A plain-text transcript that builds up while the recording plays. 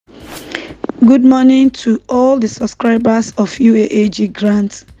Good morning to all the subscribers of UAAG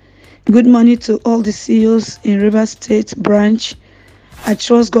GRANT. Good morning to all the CEOs in River State branch. I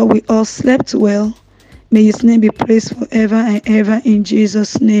trust God we all slept well. May His name be praised forever and ever in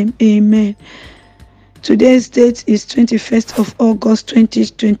Jesus' name. Amen. Today's date is 21st of August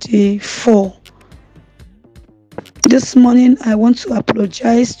 2024. This morning I want to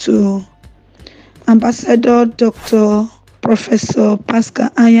apologize to Ambassador Dr. Professor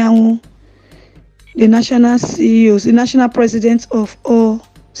Pascal Anyanwu, the national CEOs, the national president of all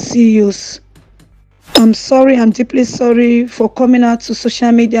CEOs. I'm sorry, I'm deeply sorry for coming out to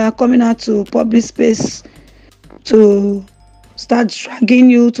social media, coming out to public space to start dragging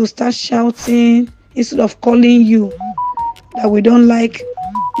you, to start shouting, instead of calling you that we don't like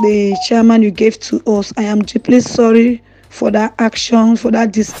the chairman you gave to us. I am deeply sorry for that action, for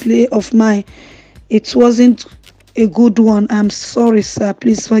that display of mine. It wasn't a good one. I'm sorry, sir.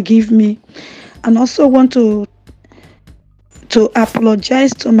 Please forgive me. And also want to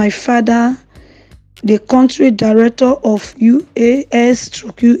apologize to my father, the country director of UAAG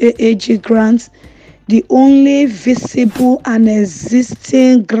GRANT, the only visible and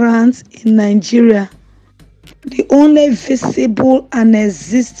existing grant in Nigeria. The only visible and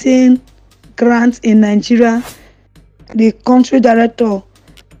existing grant in Nigeria. The country director,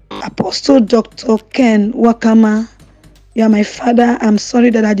 Apostle Dr. Ken Wakama. You are my father. I'm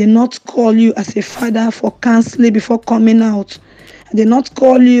sorry that I did not call you as a father for counseling before coming out. I did not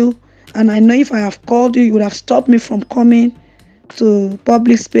call you, and I know if I have called you, you would have stopped me from coming to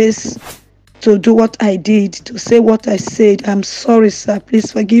public space to do what I did, to say what I said. I'm sorry, sir.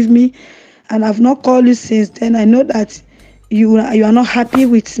 Please forgive me. And I've not called you since then. I know that you are not happy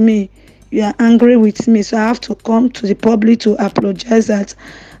with me. You are angry with me. So I have to come to the public to apologize that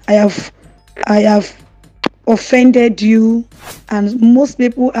I have offended you, and most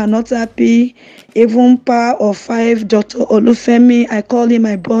people are not happy. Even Pa of 5, Dr. Olufemi, I call him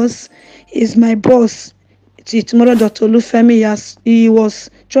my boss. He's my boss. Tomorrow, Dr. Olufemi, he was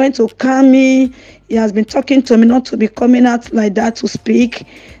trying to calm me. He has been talking to me not to be coming out like that to speak,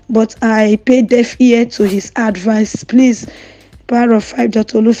 but I paid deaf ear to his advice. Please, Pa of 5,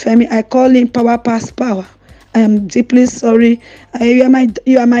 Dr. Olufemi, I call him power past power. I am deeply sorry. You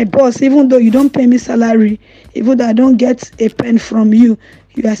are my boss, even though you don't pay me salary, even though I don't get a pen from you.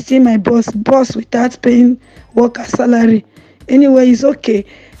 You are still my boss without paying worker salary. Anyway, it's okay.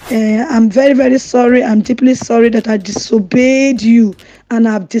 I'm very, very sorry. I'm deeply sorry that I disobeyed you and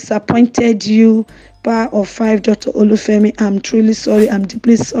I've disappointed you. Pa of 5, Dr. Olufemi, I'm truly sorry. I'm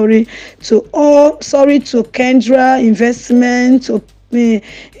deeply sorry to Kendra Investment, to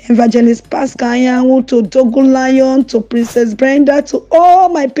Evangelist Pascal Anyanwu, to Dogo Lion, to Princess Brenda, to all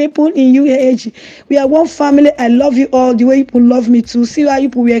my people in UAAG. We are one family. I love you all the way people love me too. See how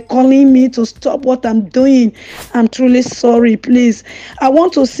people were calling me to stop what I'm doing. I'm truly sorry. Please, I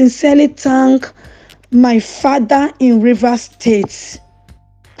want to sincerely thank my father in River State.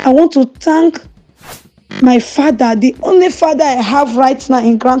 I want to thank my father, the only father I have right now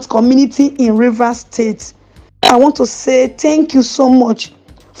in Grant community in River State. I want to say thank you so much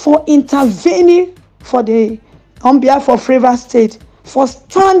for intervening on behalf of River State, for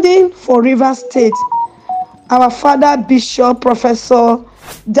standing for River State. Our father, Bishop Professor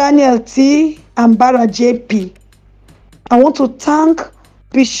Daniel T. Ambara JP. I want to thank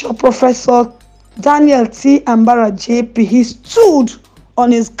Bishop Professor Daniel T. Ambara JP. He stood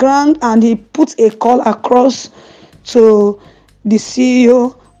on his ground and he put a call across to the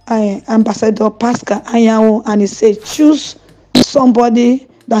CEO, Ambassador Pascal Anyanwu, and he said, choose somebody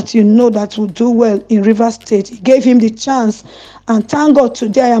that you know that will do well in River State. He gave him the chance, and thank God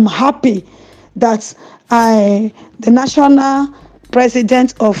today I am happy that the national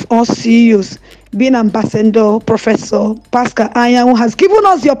president of all CEOs, being Ambassador Professor Pascal Anyanwu, has given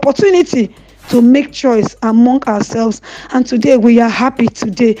us the opportunity to make choice among ourselves, and today we are happy.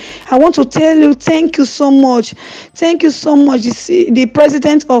 Today I want to tell you thank you so much. Thank you so much, the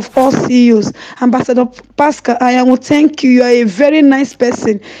president of all CEOs, Ambassador Pascal Anyanwu. Thank you. You are a very nice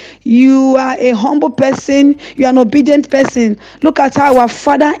person. You are a humble person. You are an obedient person. Look at how our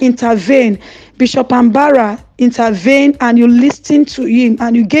father intervened. Bishop Ambara intervened, and you listened to him,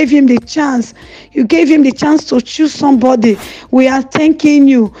 and you gave him the chance. You gave him the chance to choose somebody. We are thanking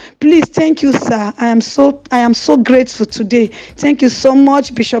you. Please, thank you, sir. I am so grateful today. Thank you so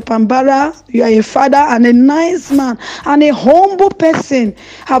much, Bishop Ambara. You are a father and a nice man and a humble person.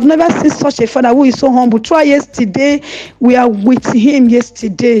 I've never seen such a father who is so humble. Try yesterday. We are with him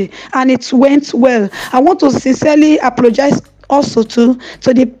yesterday, and it went well. I want to sincerely apologize also to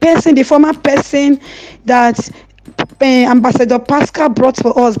the former person that Ambassador Pascal brought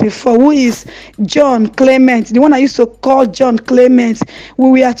for us before, who is John Clement, the one I used to call John Clement.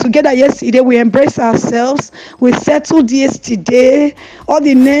 We were together yesterday. We embraced ourselves. We settled yesterday. All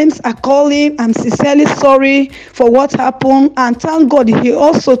the names are calling. I'm sincerely sorry for what happened, and thank God he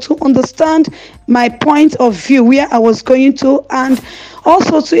also to understand my point of view, where I was going to, and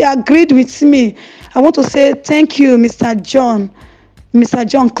also to agreed with me. I want to say thank you, Mr.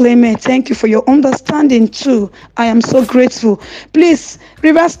 John Clement, thank you for your understanding too. I am so grateful. Please,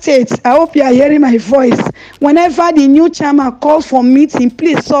 River State, I hope you are hearing my voice. Whenever the new chairman calls for meeting,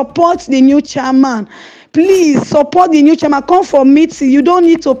 please support the new chairman. Please support the new chairman. Come for meeting. You don't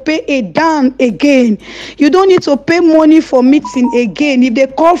need to pay a damn again. You don't need to pay money for meeting again. If they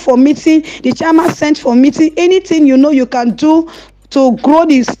call for meeting, the chairman sent for meeting, anything you know you can do to grow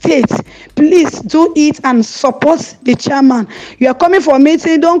the state, please do it and support the chairman. You are coming for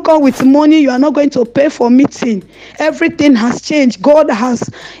meeting, don't come with money. You are not going to pay for meeting. Everything has changed. God has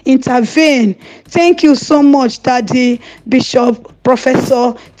intervened. Thank you so much, Daddy Bishop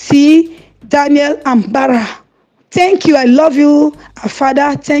Professor T. Daniel Ambara. Thank you. I love you, our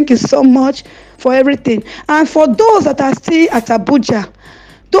Father. Thank you so much for everything. And for those that are still at Abuja,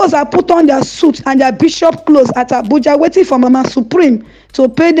 those that put on their suits and their bishop clothes at Abuja, waiting for Mama Supreme to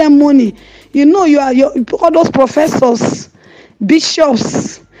pay them money. You know, all those professors,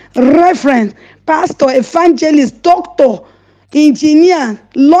 bishops, reverend, pastor, evangelist, doctor, engineer,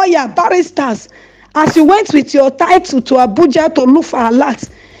 lawyer, barristers. As you went with your title to Abuja to look for a lot,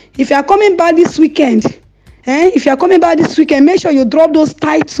 if you are coming back this weekend, make sure you drop those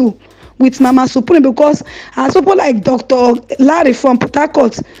titles with Mama Supreme, because as people like Dr. Larry from Port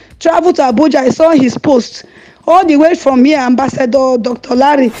Harcourt travel to Abuja, I saw his post all the way from here, Ambassador Dr.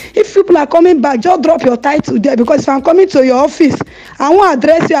 Larry. If people are coming back, just drop your title there, because if I'm coming to your office, I won't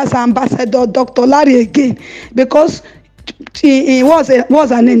address you as Ambassador Dr. Larry again, because he was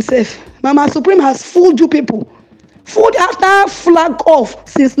an himself. Mama Supreme has fooled you people. Fooled after flag off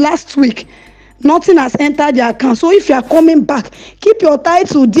since last week. Nothing has entered your account. So if you are coming back, keep your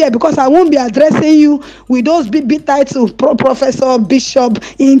title there, because I won't be addressing you with those big titles, professor, bishop,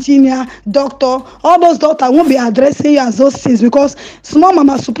 engineer, doctor. All those doctors, I won't be addressing you as those things, because small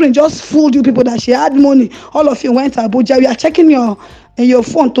Mama Supreme just fooled you people that she had money. All of you went to Abuja. You are checking your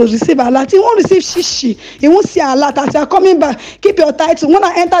phone to receive alert. You won't receive shishi. You won't see alert. As you are coming back, keep your title. When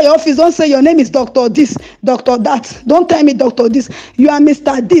I enter your office, don't say your name is Dr. This, Dr. That. Don't tell me Dr. This. You are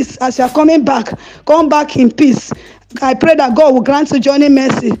Mr. This. As you are coming back, come back in peace. I pray that God will grant you journey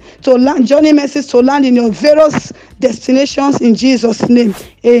mercies to land in your various destinations in Jesus' name.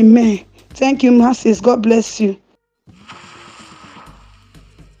 Amen. Thank you, masses. God bless you.